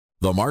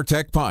The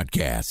MarTech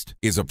Podcast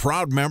is a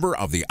proud member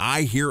of the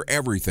I Hear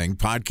Everything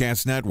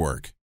Podcast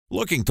Network.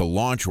 Looking to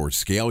launch or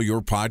scale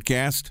your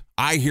podcast?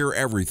 I Hear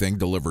Everything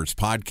delivers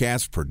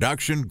podcast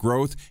production,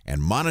 growth,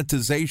 and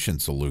monetization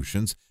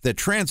solutions that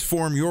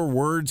transform your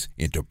words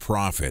into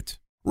profit.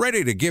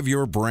 Ready to give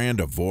your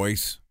brand a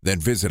voice? Then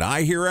visit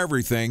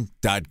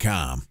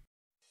iheareverything.com.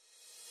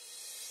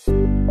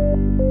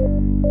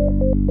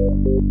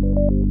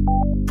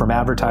 From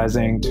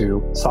advertising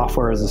to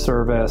software as a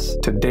service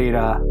to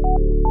data.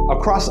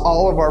 Across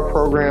all of our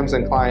programs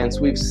and clients,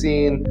 we've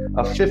seen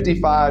a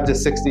 55 to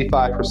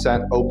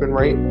 65% open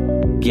rate.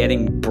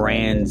 Getting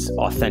brands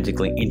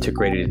authentically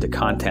integrated into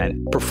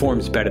content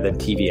performs better than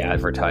TV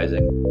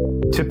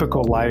advertising.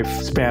 Typical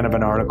lifespan of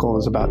an article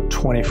is about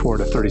 24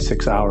 to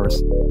 36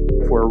 hours.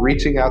 If we're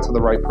reaching out to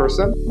the right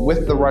person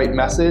with the right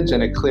message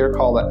and a clear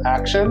call to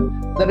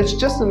action, then it's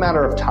just a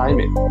matter of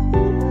timing.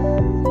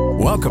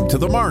 Welcome to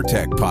the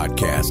MarTech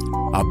Podcast,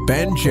 a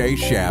Ben J.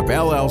 Schaap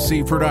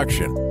LLC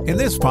production. In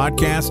this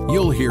podcast,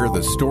 you'll hear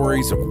the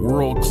stories of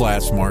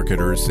world-class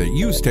marketers that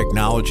use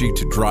technology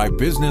to drive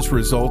business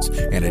results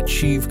and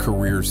achieve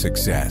career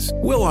success.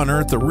 We'll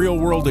unearth the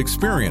real-world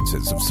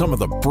experiences of some of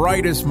the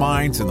brightest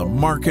minds in the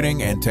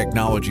marketing and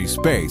technology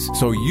space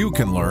so you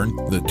can learn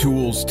the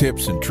tools,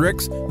 tips, and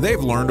tricks they've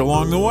learned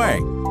along the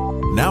way.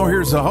 Now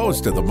here's the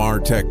host of the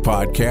MarTech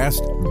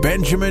Podcast,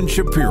 Benjamin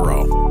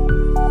Shapiro.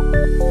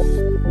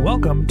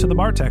 Welcome to the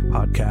MarTech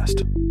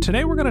Podcast.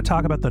 Today we're going to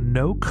talk about the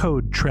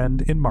no-code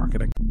trend in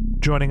marketing.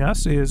 Joining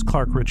us is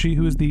Clark Richey,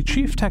 who is the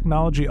Chief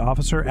Technology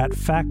Officer at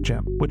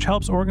FactGem, which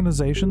helps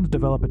organizations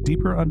develop a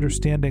deeper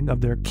understanding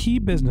of their key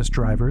business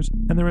drivers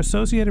and their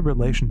associated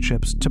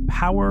relationships to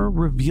power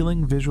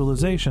revealing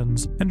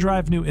visualizations and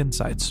drive new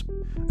insights.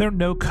 Their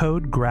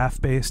no-code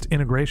graph-based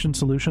integration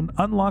solution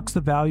unlocks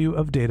the value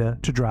of data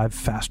to drive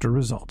faster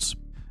results.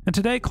 And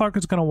today, Clark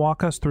is going to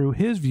walk us through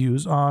his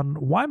views on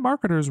why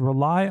marketers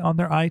rely on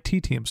their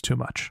IT teams too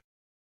much.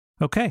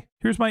 Okay,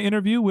 here's my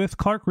interview with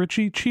Clark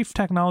Richey, Chief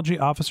Technology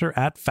Officer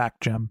at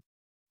FactGem.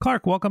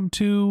 Clark, welcome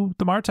to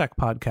the MarTech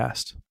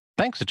Podcast.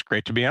 Thanks, it's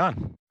great to be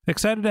on.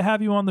 Excited to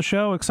have you on the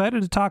show.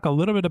 Excited to talk a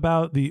little bit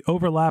about the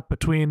overlap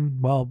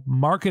between,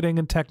 marketing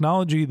and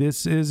technology.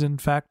 This is, in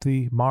fact,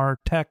 the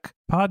MarTech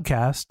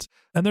Podcast.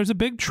 And there's a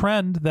big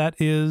trend that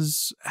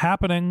is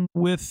happening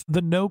with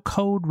the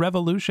no-code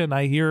revolution.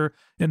 I hear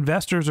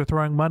investors are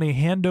throwing money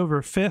hand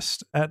over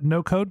fist at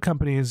no-code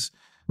companies.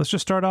 Let's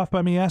just start off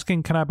by me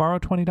asking, can I borrow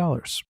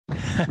 $20?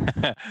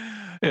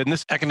 In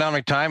this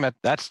economic time,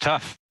 that's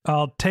tough.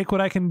 I'll take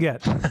what I can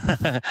get.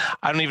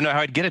 I don't even know how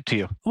I'd get it to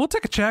you. We'll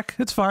take a check.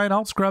 It's fine.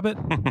 I'll scrub it.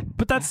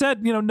 But that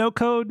said, no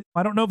code,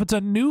 I don't know if it's a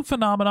new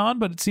phenomenon,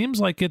 but it seems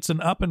like it's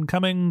an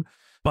up-and-coming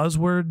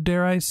buzzword,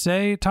 dare I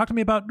say. Talk to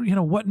me about,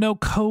 what no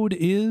code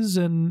is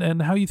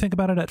and how you think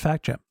about it at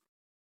FactGem.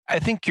 I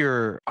think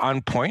you're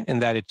on point in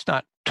that it's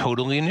not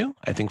totally new.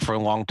 I think for a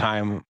long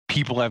time,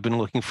 people have been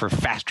looking for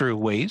faster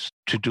ways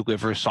to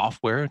deliver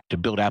software, to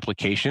build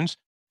applications.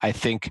 I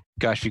think,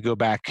 if you go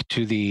back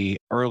to the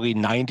early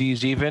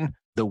 90s even,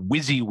 the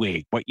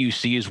WYSIWYG, what you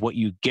see is what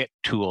you get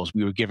tools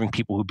we were giving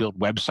people who build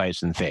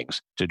websites and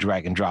things to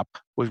drag and drop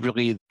was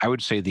really, I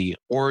would say, the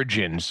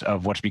origins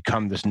of what's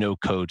become this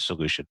no-code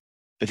solution.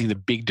 I think the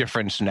big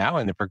difference now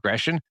in the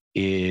progression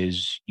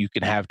is you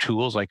can have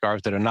tools like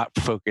ours that are not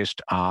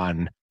focused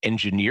on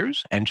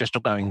engineers and just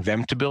allowing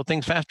them to build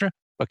things faster,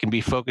 but can be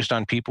focused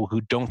on people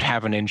who don't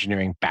have an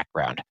engineering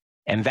background.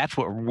 And that's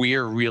what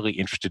we're really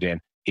interested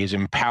in, is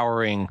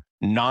empowering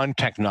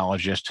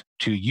non-technologists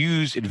to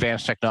use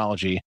advanced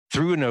technology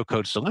through a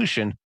no-code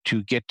solution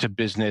to get to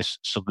business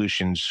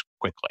solutions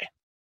quickly.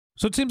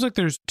 So it seems like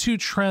there's two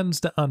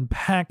trends to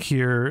unpack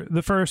here.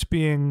 The first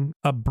being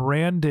a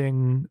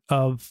branding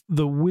of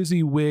the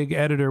WYSIWYG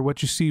editor,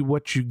 what you see,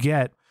 what you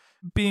get,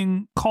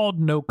 being called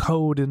no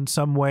code in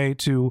some way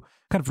to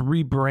kind of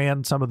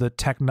rebrand some of the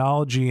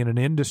technology in an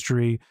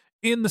industry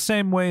in the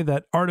same way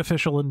that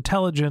artificial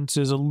intelligence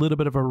is a little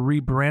bit of a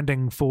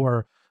rebranding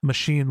for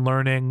machine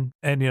learning.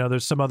 And,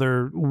 there's some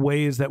other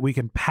ways that we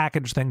can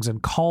package things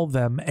and call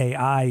them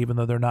AI, even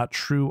though they're not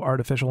true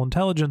artificial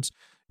intelligence.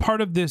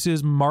 Part of this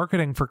is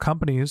marketing for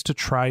companies to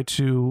try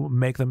to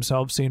make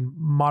themselves seem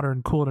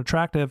modern, cool, and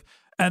attractive.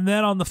 And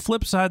then on the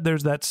flip side,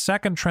 there's that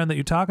second trend that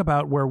you talk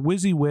about where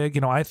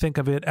WYSIWYG, I think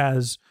of it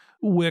as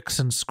Wix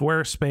and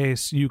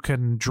Squarespace. You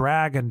can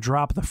drag and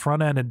drop the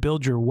front end and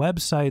build your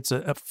websites,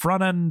 a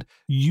front end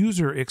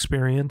user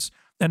experience.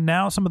 And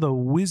now some of the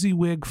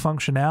WYSIWYG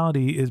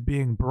functionality is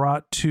being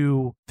brought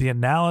to the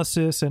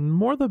analysis and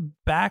more the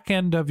back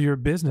end of your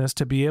business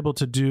to be able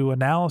to do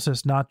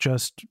analysis, not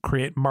just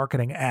create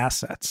marketing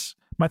assets.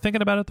 Am I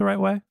thinking about it the right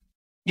way?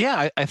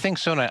 Yeah, I think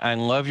so. And I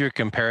love your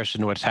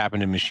comparison to what's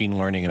happened in machine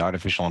learning and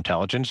artificial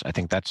intelligence. I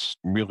think that's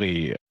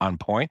really on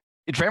point.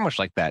 It's very much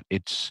like that.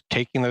 It's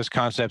taking those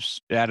concepts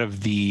out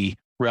of the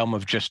realm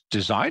of just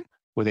design,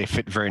 where they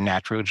fit very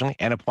naturally,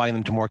 and applying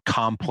them to more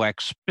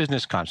complex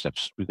business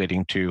concepts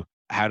relating to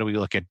how do we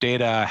look at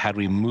data? How do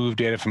we move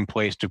data from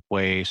place to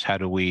place? How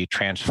do we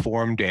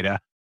transform data?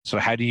 So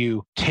how do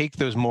you take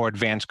those more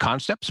advanced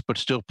concepts, but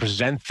still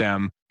present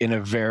them in a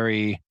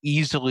very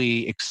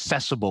easily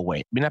accessible way?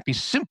 It may not be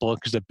simple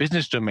because the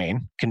business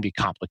domain can be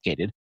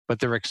complicated, but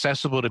they're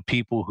accessible to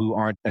people who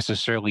aren't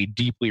necessarily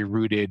deeply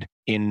rooted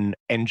in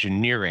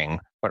engineering,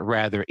 but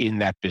rather in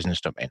that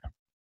business domain.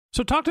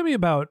 So talk to me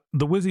about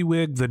the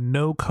WYSIWYG, the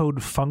no-code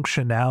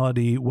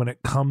functionality when it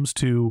comes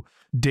to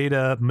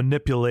data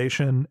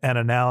manipulation and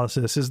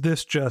analysis. Is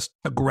this just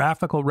a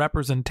graphical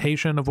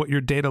representation of what your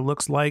data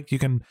looks like? You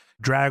can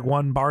drag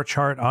one bar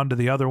chart onto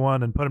the other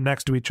one and put them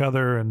next to each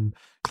other and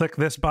click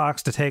this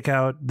box to take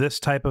out this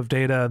type of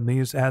data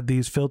and add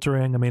these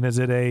filtering. I mean, is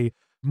it a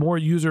more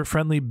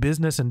user-friendly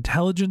business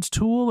intelligence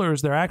tool, or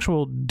is there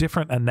actual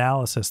different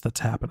analysis that's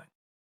happening?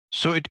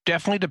 So it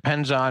definitely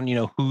depends on,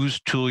 whose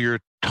tool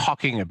you're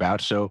talking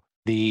about. So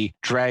the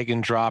drag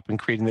and drop and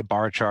creating the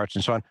bar charts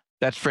and so on,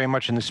 that's very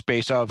much in the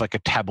space of like a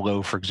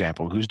Tableau, for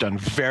example, who's done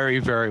very,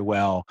 very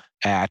well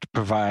at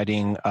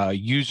providing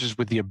users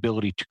with the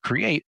ability to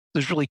create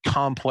those really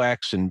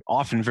complex and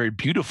often very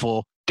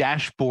beautiful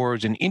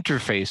dashboards and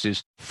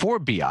interfaces for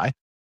BI.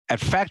 At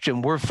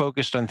FactGem, we're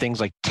focused on things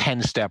like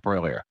 10 step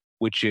earlier,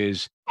 which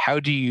is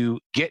how do you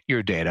get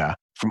your data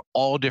from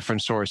all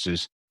different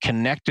sources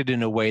connected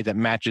in a way that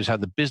matches how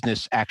the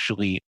business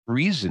actually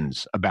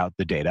reasons about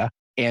the data,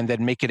 and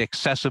then make it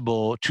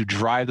accessible to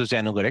drive those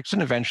analytics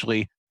and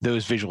eventually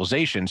those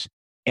visualizations,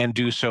 and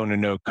do so in a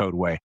no-code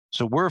way.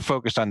 So we're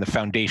focused on the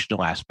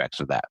foundational aspects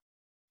of that.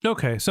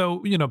 Okay.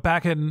 So,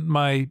 back in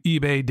my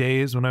eBay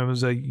days when I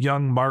was a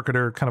young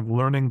marketer kind of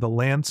learning the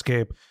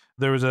landscape,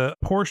 there was a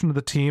portion of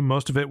the team,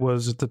 most of it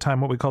was at the time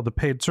what we called the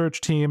paid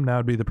search team. Now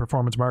it'd be the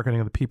performance marketing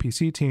of the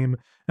PPC team.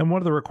 And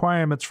one of the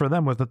requirements for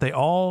them was that they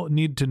all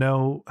need to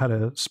know how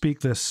to speak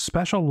this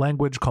special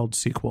language called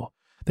SQL.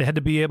 They had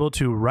to be able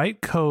to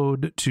write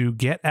code to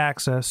get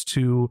access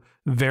to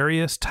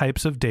various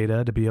types of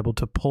data, to be able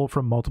to pull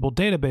from multiple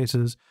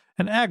databases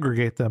and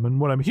aggregate them. And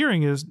what I'm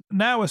hearing is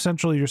now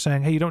essentially you're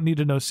saying, hey, you don't need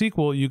to know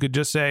SQL. You could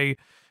just say,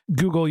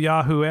 Google,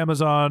 Yahoo,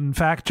 Amazon,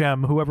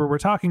 FactGem, whoever we're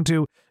talking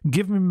to,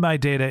 give me my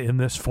data in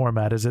this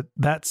format. Is it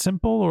that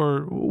simple,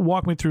 or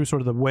walk me through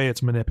sort of the way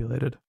it's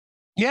manipulated?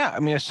 Yeah, I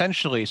mean,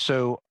 essentially.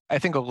 So I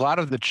think a lot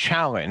of the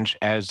challenge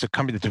as a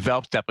company that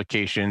develops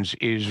applications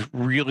is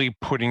really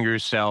putting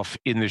yourself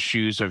in the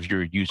shoes of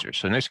your users.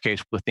 So in this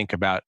case, we'll think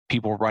about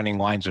people running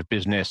lines of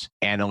business,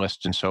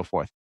 analysts, and so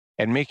forth,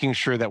 and making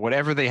sure that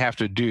whatever they have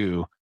to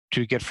do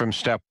to get from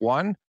step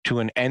one to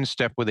an end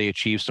step where they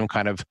achieve some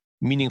kind of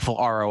meaningful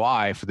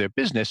ROI for their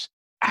business,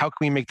 how can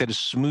we make that as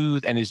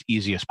smooth and as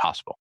easy as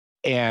possible?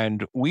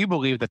 And we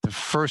believe that the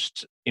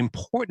first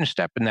important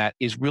step in that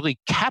is really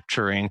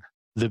capturing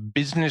the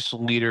business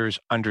leader's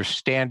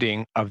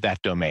understanding of that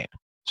domain.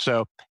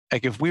 So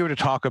like if we were to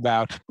talk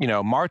about,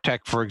 MarTech,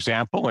 for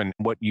example, and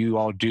what you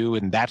all do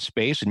in that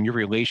space and your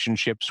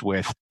relationships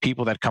with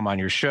people that come on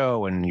your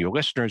show and your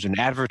listeners and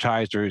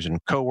advertisers and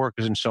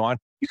coworkers and so on,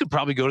 you could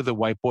probably go to the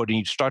whiteboard and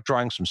you start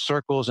drawing some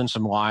circles and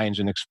some lines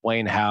and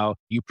explain how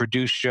you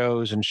produce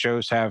shows, and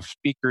shows have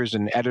speakers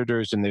and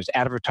editors and there's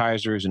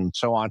advertisers and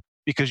so on,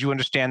 because you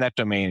understand that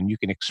domain and you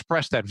can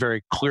express that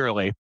very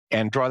clearly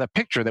and draw that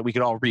picture that we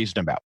could all reason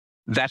about.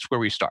 That's where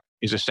we start,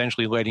 is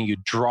essentially letting you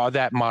draw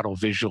that model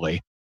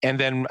visually. And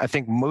then I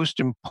think most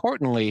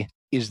importantly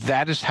is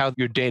that is how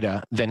your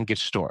data then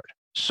gets stored.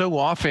 So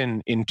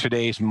often in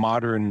today's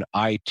modern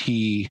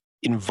IT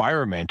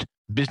environment,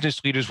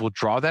 business leaders will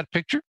draw that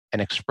picture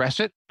and express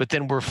it, but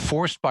then we're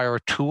forced by our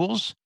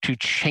tools to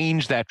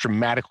change that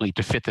dramatically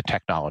to fit the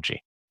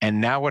technology. And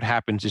now what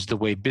happens is the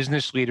way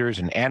business leaders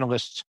and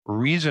analysts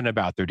reason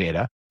about their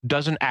data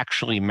doesn't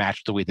actually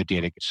match the way the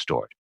data gets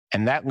stored.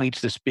 And that leads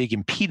to this big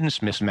impedance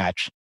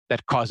mismatch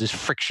that causes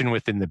friction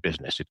within the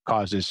business. It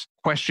causes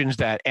questions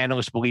that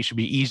analysts believe should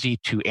be easy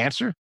to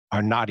answer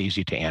are not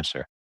easy to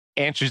answer.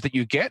 Answers that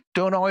you get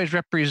don't always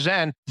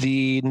represent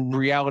the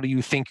reality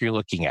you think you're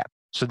looking at.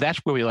 So that's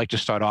where we like to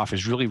start off,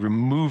 is really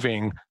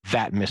removing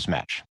that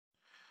mismatch.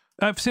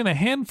 I've seen a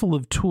handful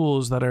of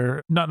tools that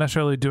are not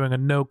necessarily doing a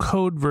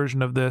no-code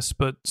version of this,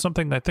 but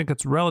something I think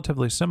it's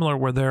relatively similar,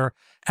 where they're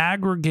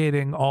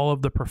aggregating all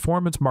of the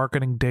performance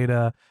marketing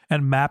data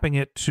and mapping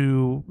it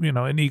to,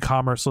 in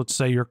e-commerce, let's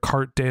say your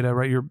cart data,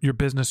 right? Your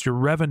business, your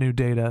revenue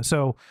data.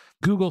 So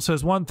Google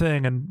says one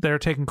thing and they're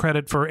taking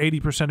credit for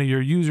 80% of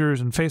your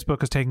users, and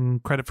Facebook is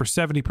taking credit for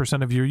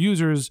 70% of your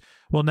users.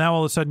 Well, now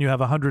all of a sudden you have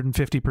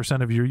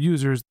 150% of your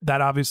users.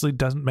 That obviously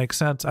doesn't make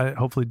sense. I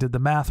hopefully did the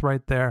math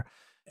right there.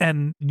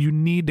 And you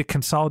need to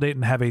consolidate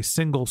and have a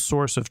single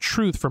source of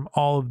truth from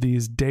all of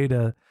these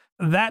data.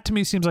 That to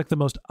me seems like the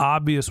most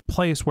obvious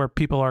place where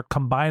people are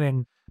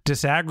combining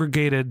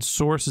disaggregated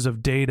sources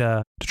of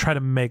data to try to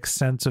make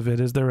sense of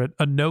it. Is there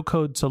a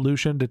no-code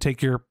solution to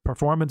take your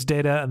performance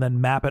data and then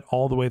map it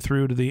all the way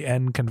through to the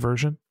end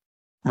conversion?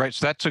 Right.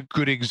 So that's a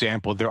good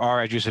example. There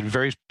are, as you said,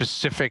 very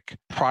specific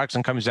products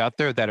and companies out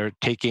there that are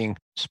taking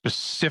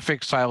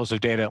specific silos of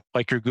data,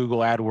 like your Google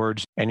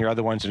AdWords and your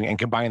other ones, and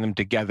combining them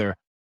together.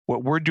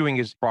 What we're doing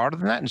is broader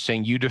than that and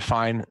saying you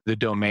define the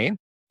domain.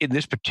 In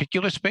this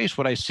particular space,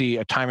 what I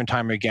see time and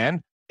time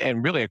again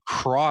and really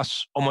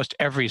across almost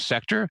every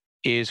sector,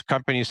 is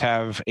companies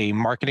have a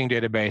marketing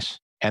database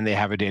and they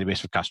have a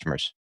database of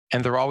customers.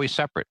 And they're always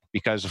separate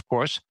because, of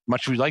course,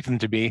 much as we'd like them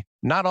to be,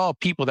 not all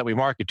people that we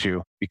market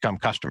to become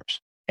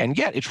customers. And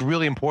yet it's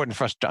really important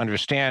for us to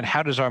understand,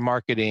 how does our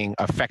marketing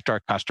affect our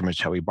customers?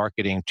 How are we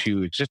marketing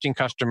to existing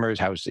customers?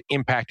 How is it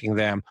impacting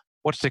them?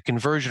 What's the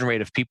conversion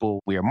rate of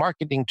people we are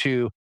marketing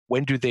to?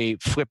 When do they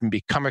flip and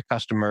become a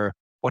customer?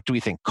 What do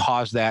we think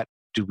caused that?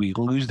 Do we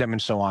lose them,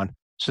 and so on?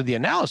 So the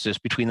analysis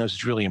between those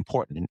is really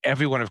important. And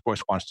everyone, of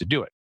course, wants to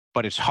do it,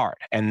 but it's hard.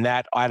 And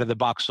that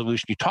out-of-the-box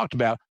solution you talked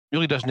about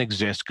really doesn't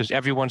exist because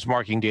everyone's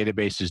marketing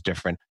database is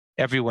different.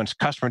 Everyone's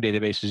customer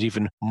database is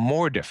even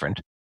more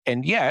different.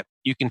 And yet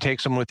you can take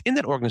someone within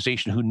that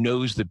organization who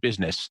knows the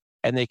business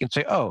and they can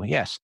say, oh,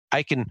 yes,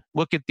 I can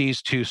look at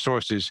these two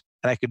sources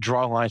and I could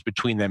draw lines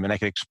between them. And I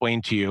could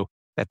explain to you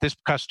that this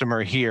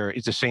customer here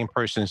is the same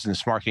person as in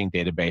this marketing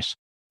database.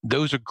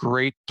 Those are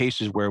great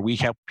cases where we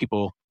help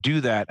people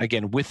do that,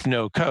 again, with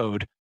no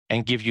code,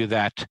 and give you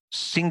that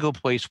single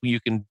place where you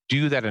can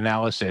do that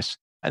analysis.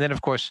 And then,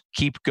 of course,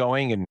 keep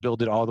going and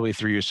build it all the way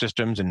through your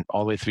systems and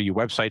all the way through your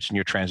websites and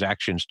your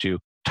transactions to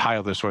tie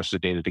all the sources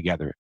of data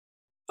together.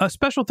 A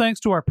special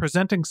thanks to our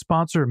presenting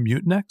sponsor,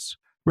 Mutinex.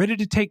 Ready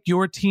to take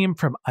your team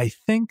from I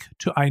think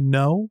to I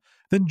know?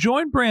 Then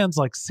join brands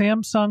like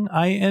Samsung,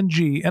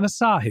 ING, and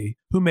Asahi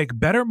who make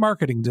better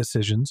marketing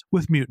decisions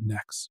with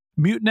Mutinex.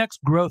 Mutinex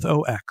Growth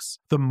OX,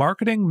 the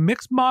marketing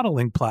mix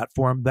modeling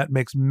platform that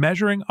makes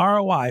measuring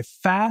ROI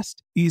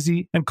fast,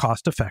 easy, and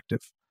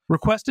cost-effective.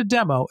 Request a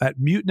demo at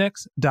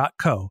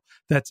mutinex.co.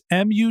 That's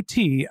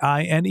MUTINEX.co.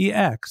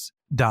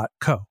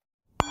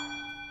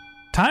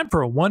 Time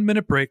for a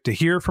 1-minute break to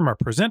hear from our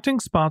presenting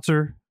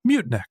sponsor,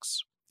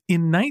 Mutinex.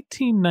 In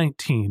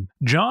 1919,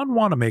 John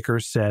Wanamaker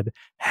said,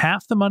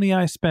 "Half the money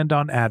I spend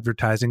on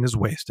advertising is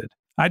wasted.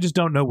 I just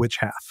don't know which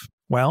half."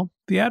 Well,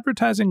 the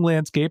advertising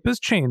landscape has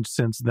changed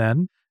since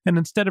then, and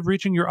instead of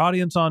reaching your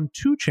audience on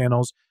 2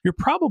 channels, you're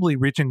probably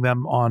reaching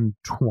them on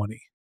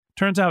 20.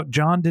 Turns out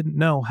John didn't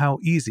know how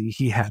easy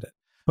he had it.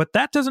 But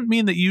that doesn't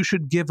mean that you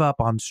should give up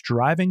on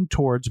striving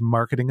towards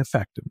marketing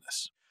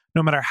effectiveness.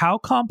 No matter how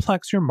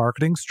complex your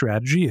marketing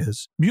strategy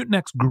is,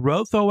 Mutinex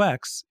Growth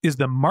OX is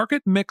the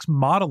market mix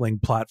modeling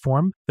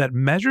platform that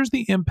measures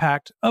the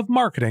impact of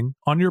marketing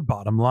on your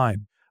bottom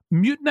line.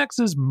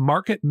 Mutinex's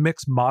market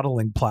mix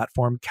modeling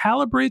platform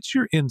calibrates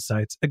your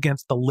insights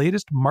against the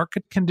latest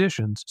market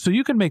conditions so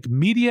you can make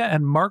media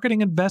and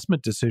marketing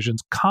investment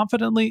decisions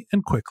confidently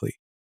and quickly.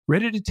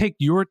 Ready to take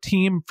your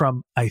team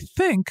from I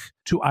think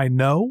to I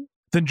know?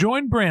 Then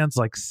join brands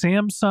like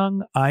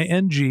Samsung,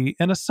 ING,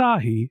 and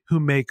Asahi who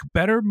make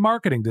better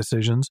marketing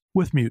decisions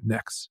with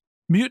Mutinex.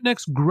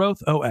 Mutinex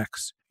Growth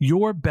OX.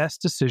 Your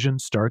best decision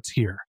starts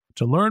here.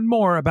 To learn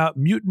more about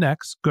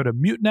Mutinex, go to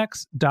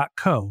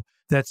mutinex.co.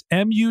 That's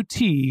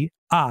MUTINEX.co.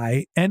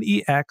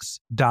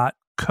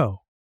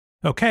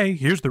 Okay,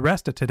 here's the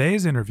rest of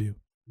today's interview.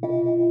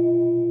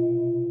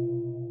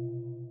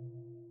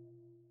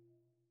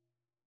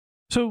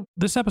 So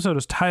this episode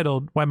is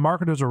titled, Why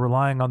Marketers Are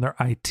Relying on Their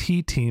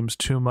IT Teams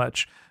Too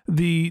Much.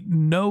 The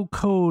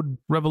no-code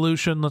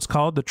revolution, let's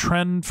call it, the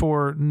trend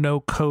for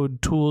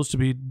no-code tools to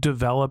be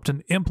developed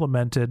and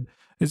implemented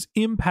is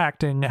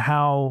impacting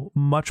how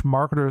much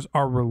marketers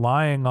are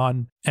relying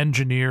on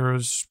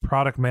engineers,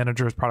 product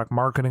managers, product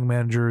marketing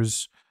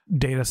managers,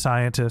 data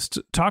scientists.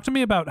 Talk to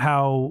me about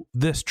how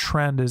this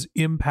trend is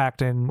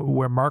impacting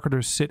where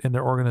marketers sit in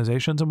their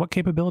organizations and what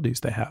capabilities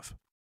they have.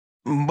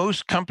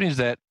 Most companies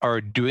that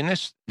are doing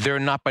this, they're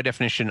not by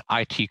definition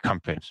IT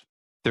companies.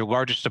 Their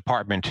largest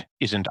department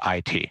isn't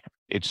IT.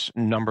 It's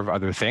a number of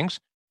other things.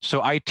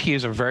 So IT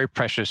is a very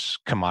precious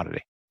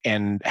commodity.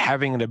 And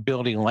having an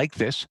ability like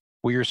this,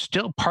 where you're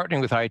still partnering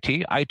with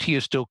IT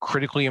is still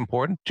critically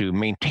important to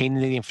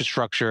maintaining the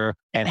infrastructure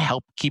and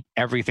help keep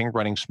everything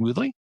running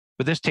smoothly.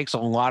 But this takes a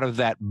lot of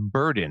that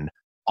burden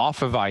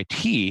off of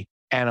IT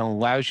and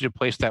allows you to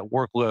place that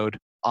workload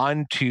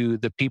onto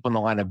the people in the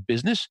line of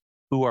business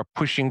who are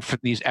pushing for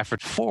these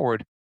efforts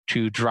forward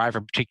to drive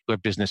a particular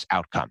business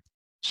outcome.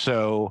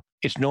 So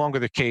it's no longer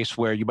the case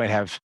where you might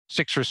have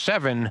 6 or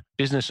 7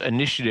 business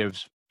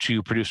initiatives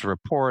to produce a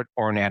report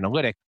or an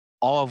analytic,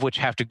 all of which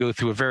have to go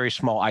through a very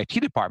small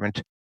IT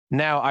department.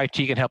 Now IT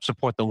can help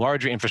support the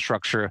larger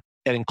infrastructure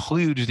that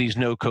includes these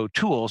no-code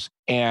tools,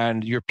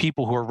 and your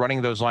people who are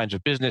running those lines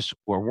of business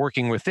who are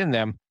working within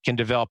them can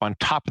develop on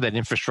top of that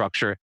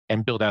infrastructure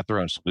and build out their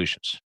own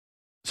solutions.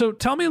 So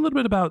tell me a little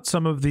bit about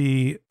some of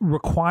the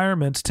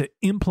requirements to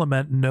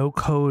implement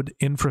no-code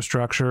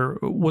infrastructure.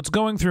 What's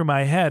going through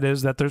my head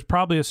is that there's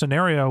probably a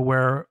scenario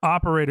where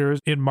operators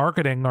in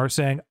marketing are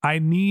saying, I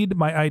need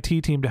my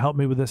IT team to help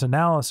me with this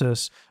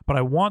analysis, but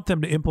I want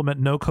them to implement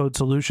no-code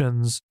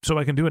solutions so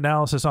I can do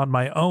analysis on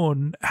my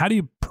own. How do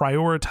you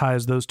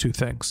prioritize those two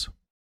things?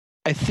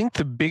 I think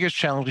the biggest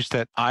challenges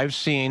that I've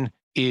seen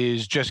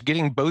is just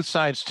getting both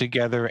sides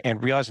together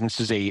and realizing this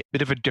is a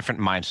bit of a different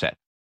mindset.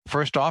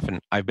 First off,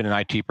 and I've been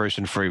an IT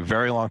person for a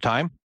very long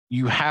time,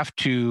 you have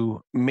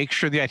to make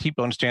sure the IT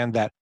people understand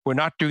that we're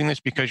not doing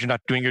this because you're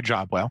not doing your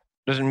job well.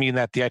 doesn't mean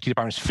that the IT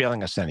department is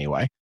failing us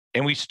anyway.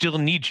 And we still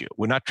need you.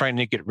 We're not trying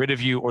to get rid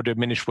of you or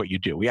diminish what you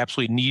do. We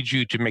absolutely need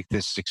you to make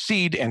this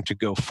succeed and to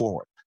go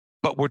forward.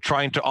 But we're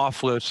trying to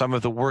offload some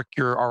of the work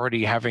you're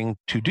already having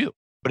to do,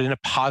 but in a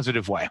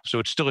positive way. So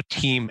it's still a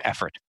team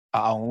effort.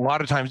 A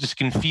lot of times this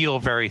can feel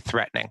very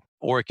threatening,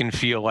 or it can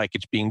feel like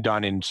it's being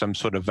done in some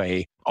sort of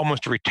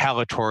almost a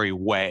retaliatory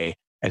way,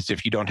 as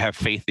if you don't have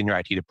faith in your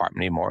IT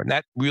department anymore. And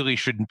that really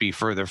shouldn't be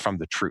further from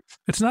the truth.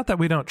 It's not that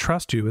we don't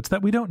trust you. It's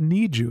that we don't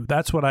need you.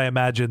 That's what I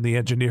imagine the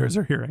engineers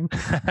are hearing.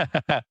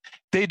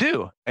 They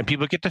do. And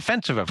people get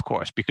defensive, of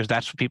course, because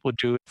that's what people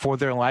do for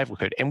their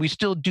livelihood. And we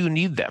still do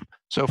need them.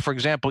 So for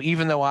example,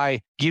 even though I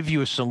give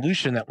you a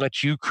solution that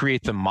lets you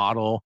create the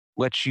model,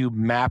 lets you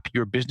map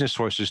your business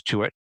sources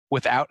to it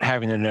without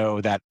having to know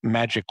that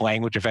magic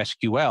language of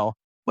SQL,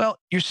 well,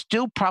 you're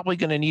still probably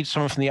going to need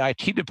someone from the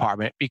IT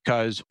department,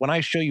 because when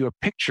I show you a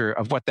picture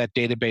of what that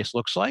database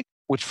looks like,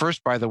 which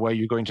first, by the way,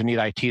 you're going to need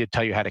IT to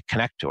tell you how to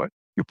connect to it,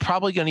 you're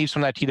probably going to need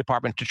some IT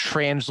department to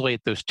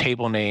translate those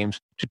table names,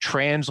 to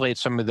translate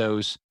some of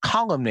those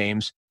column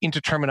names into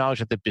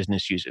terminology that the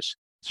business uses.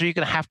 So you're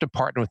going to have to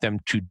partner with them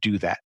to do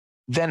that.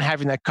 Then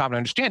having that common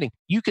understanding,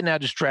 you can now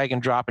just drag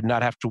and drop and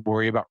not have to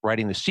worry about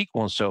writing the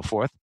SQL and so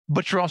forth.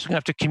 But you're also going to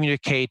have to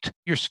communicate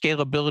your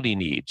scalability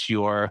needs,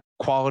 your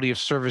quality of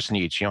service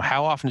needs.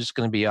 How often is it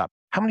going to be up?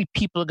 How many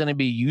people are going to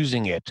be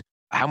using it?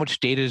 How much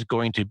data is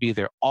going to be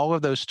there? All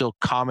of those still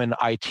common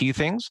IT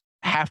things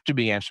have to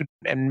be answered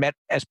and met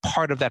as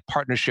part of that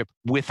partnership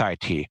with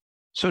IT.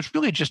 So it's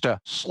really just a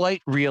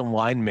slight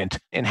realignment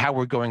in how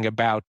we're going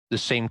about the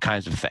same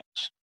kinds of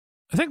things.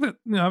 I think that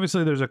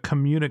obviously there's a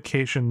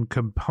communication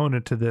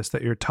component to this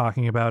that you're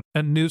talking about.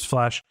 And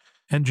newsflash,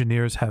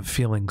 engineers have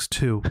feelings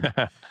too.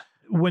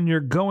 When you're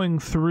going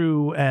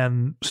through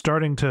and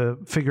starting to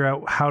figure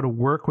out how to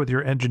work with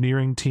your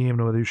engineering team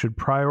and whether you should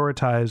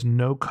prioritize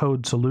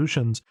no-code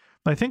solutions,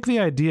 I think the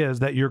idea is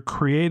that you're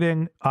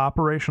creating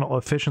operational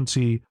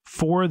efficiency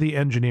for the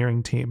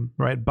engineering team,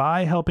 right?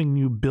 By helping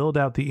you build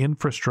out the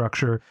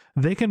infrastructure,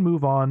 they can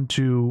move on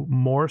to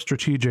more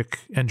strategic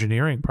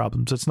engineering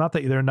problems. It's not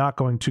that they're not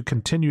going to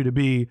continue to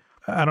be,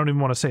 I don't even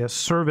want to say a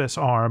service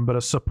arm, but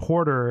a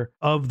supporter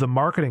of the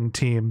marketing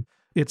team.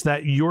 It's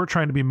that you're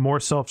trying to be more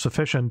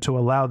self-sufficient to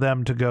allow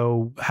them to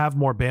go have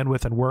more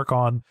bandwidth and work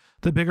on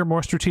the bigger,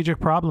 more strategic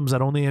problems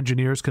that only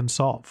engineers can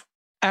solve.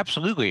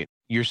 Absolutely.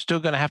 You're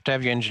still going to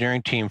have your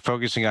engineering team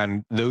focusing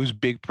on those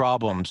big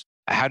problems.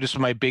 How does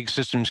my big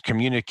systems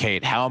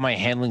communicate? How am I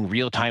handling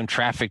real-time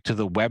traffic to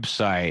the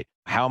website?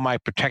 How am I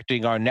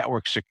protecting our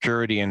network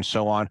security and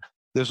so on?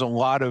 There's a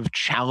lot of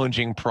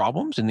challenging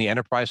problems in the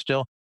enterprise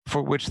still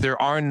for which there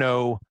are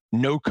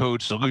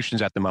no-code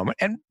solutions at the moment,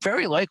 and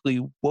very likely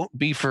won't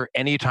be for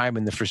any time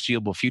in the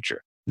foreseeable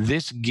future.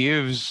 This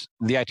gives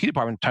the IT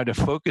department time to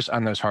focus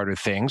on those harder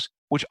things,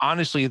 which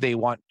honestly they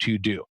want to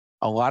do.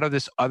 A lot of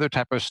this other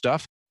type of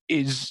stuff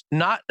is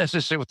not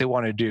necessarily what they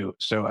want to do.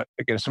 So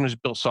again, if someone's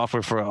built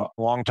software for a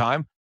long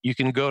time, you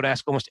can go and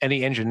ask almost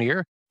any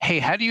engineer, hey,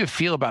 how do you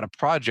feel about a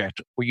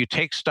project where you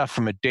take stuff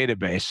from a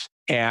database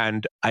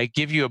and I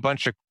give you a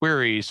bunch of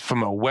queries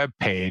from a web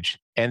page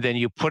and then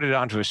you put it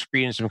onto a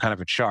screen in some kind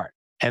of a chart?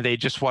 And they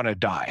just want to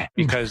die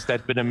because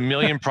there's been a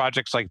million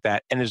projects like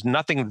that. And there's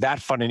nothing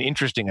that fun and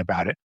interesting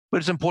about it, but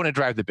it's important to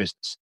drive the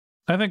business.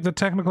 I think the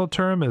technical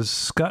term is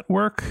scut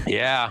work.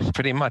 Yeah,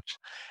 pretty much.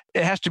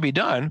 It has to be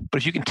done,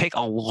 but if you can take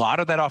a lot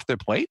of that off their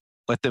plate,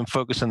 let them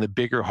focus on the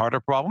bigger, harder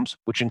problems,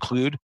 which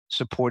include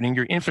supporting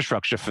your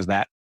infrastructure for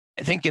that.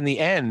 I think in the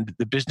end,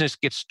 the business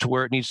gets to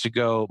where it needs to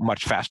go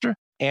much faster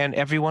and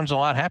everyone's a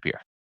lot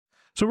happier.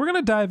 So we're going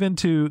to dive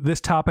into this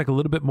topic a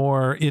little bit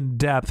more in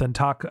depth and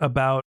talk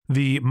about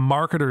the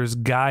marketer's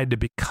guide to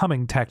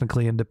becoming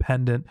technically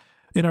independent.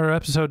 In our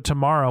episode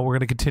tomorrow, we're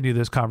going to continue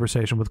this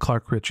conversation with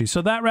Clark Richey.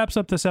 So that wraps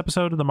up this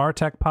episode of the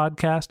MarTech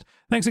Podcast.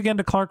 Thanks again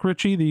to Clark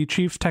Richey, the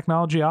Chief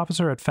Technology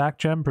Officer at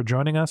FactGem, for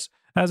joining us.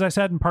 As I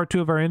said in part 2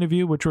 of our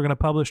interview, which we're going to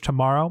publish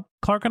tomorrow,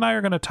 Clark and I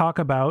are going to talk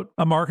about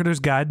a marketer's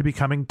guide to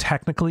becoming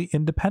technically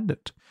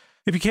independent.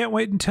 If you can't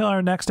wait until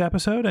our next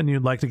episode and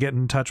you'd like to get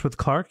in touch with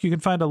Clark, you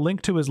can find a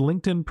link to his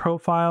LinkedIn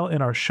profile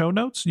in our show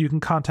notes. You can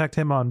contact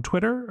him on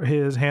Twitter.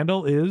 His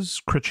handle is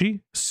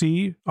Richey,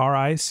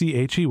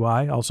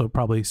 C-R-I-C-H-E-Y, also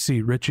probably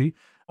C. Richey.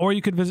 Or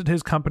you could visit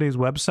his company's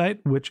website,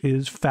 which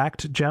is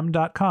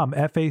factgem.com,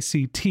 F-A-C-T-G-E-M.com.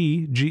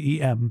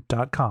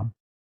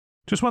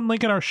 Just one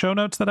link in our show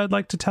notes that I'd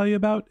like to tell you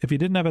about. If you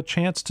didn't have a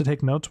chance to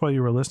take notes while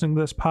you were listening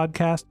to this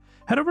podcast,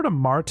 head over to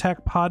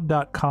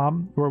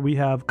martechpod.com, where we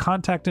have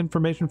contact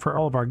information for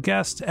all of our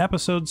guests,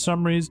 episode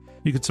summaries.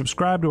 You can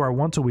subscribe to our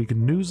once-a-week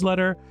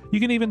newsletter. You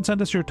can even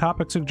send us your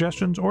topic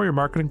suggestions or your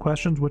marketing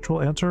questions, which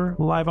we'll answer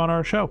live on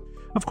our show.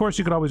 Of course,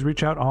 you could always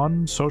reach out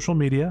on social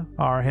media.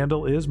 Our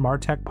handle is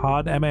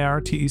martechpod,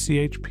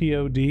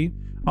 M-A-R-T-E-C-H-P-O-D,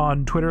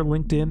 on Twitter,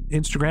 LinkedIn,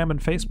 Instagram, and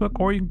Facebook,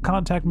 or you can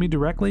contact me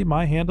directly.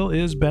 My handle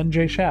is Ben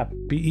J. Shap,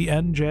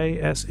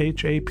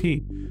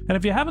 B-E-N-J-S-H-A-P. And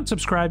if you haven't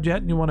subscribed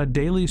yet and you want a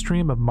daily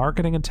stream of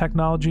marketing and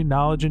technology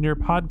knowledge in your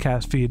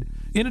podcast feed,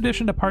 in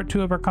addition to part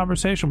 2 of our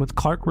conversation with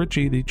Clark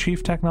Richey, the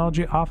Chief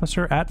Technology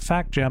Officer at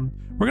FactGem,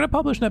 we're going to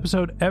publish an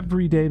episode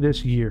every day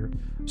this year.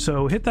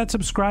 So hit that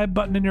subscribe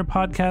button in your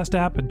podcast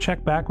app and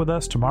check back with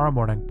us tomorrow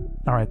morning.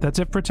 All right, that's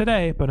it for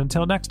today, but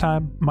until next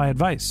time, my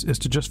advice is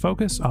to just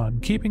focus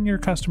on keeping your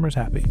customers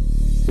happy.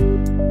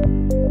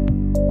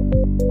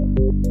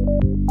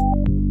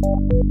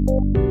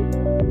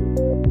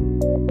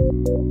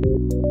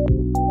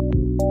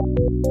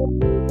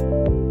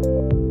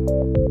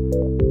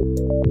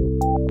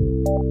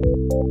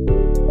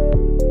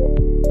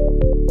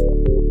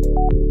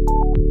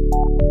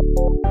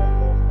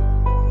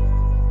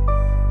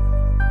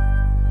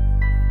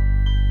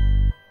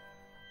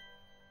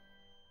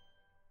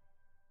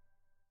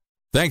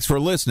 Thanks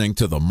for listening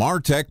to the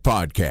MarTech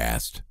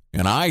Podcast,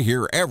 an I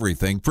Hear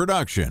Everything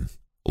production.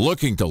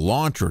 Looking to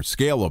launch or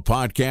scale a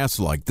podcast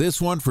like this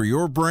one for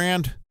your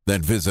brand?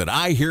 Then visit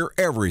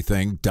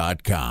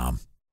iheareverything.com.